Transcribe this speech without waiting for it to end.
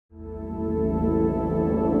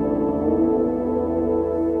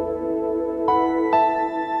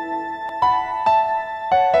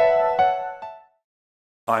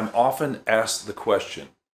I'm often asked the question,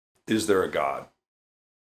 is there a God?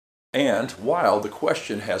 And while the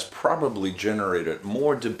question has probably generated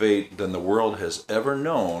more debate than the world has ever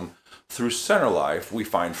known, through Centerlife we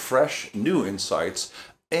find fresh, new insights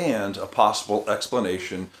and a possible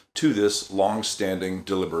explanation to this long-standing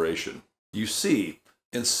deliberation. You see,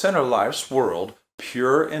 in Centerlife's world,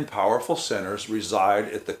 pure and powerful centers reside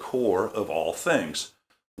at the core of all things.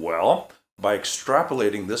 Well, by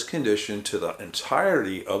extrapolating this condition to the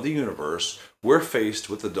entirety of the universe, we're faced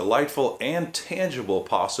with the delightful and tangible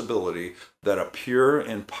possibility that a pure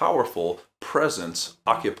and powerful presence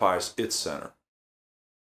occupies its center.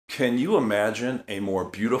 Can you imagine a more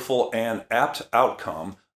beautiful and apt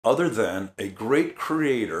outcome other than a great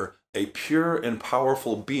creator, a pure and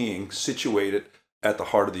powerful being situated at the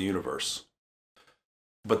heart of the universe?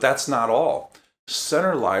 But that's not all.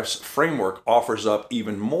 Centerlife's framework offers up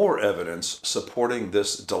even more evidence supporting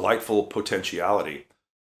this delightful potentiality.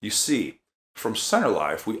 You see, from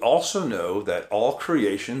Centerlife, we also know that all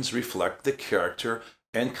creations reflect the character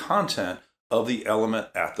and content of the element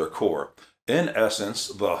at their core. In essence,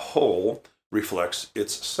 the whole reflects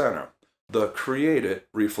its center. The created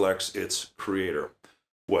reflects its creator.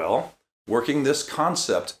 Well, working this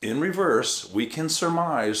concept in reverse, we can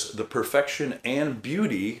surmise the perfection and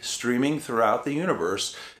beauty streaming throughout the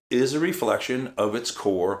universe is a reflection of its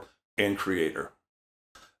core and creator.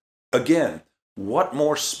 Again, what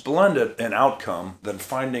more splendid an outcome than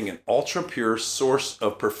finding an ultra-pure source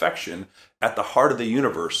of perfection at the heart of the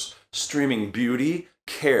universe, streaming beauty,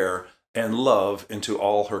 care, and love into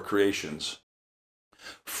all her creations.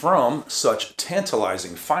 From such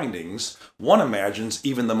tantalizing findings, one imagines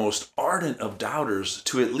even the most ardent of doubters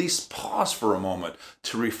to at least pause for a moment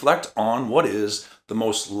to reflect on what is the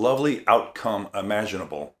most lovely outcome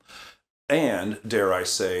imaginable, and, dare I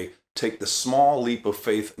say, take the small leap of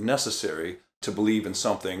faith necessary to believe in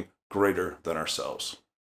something greater than ourselves.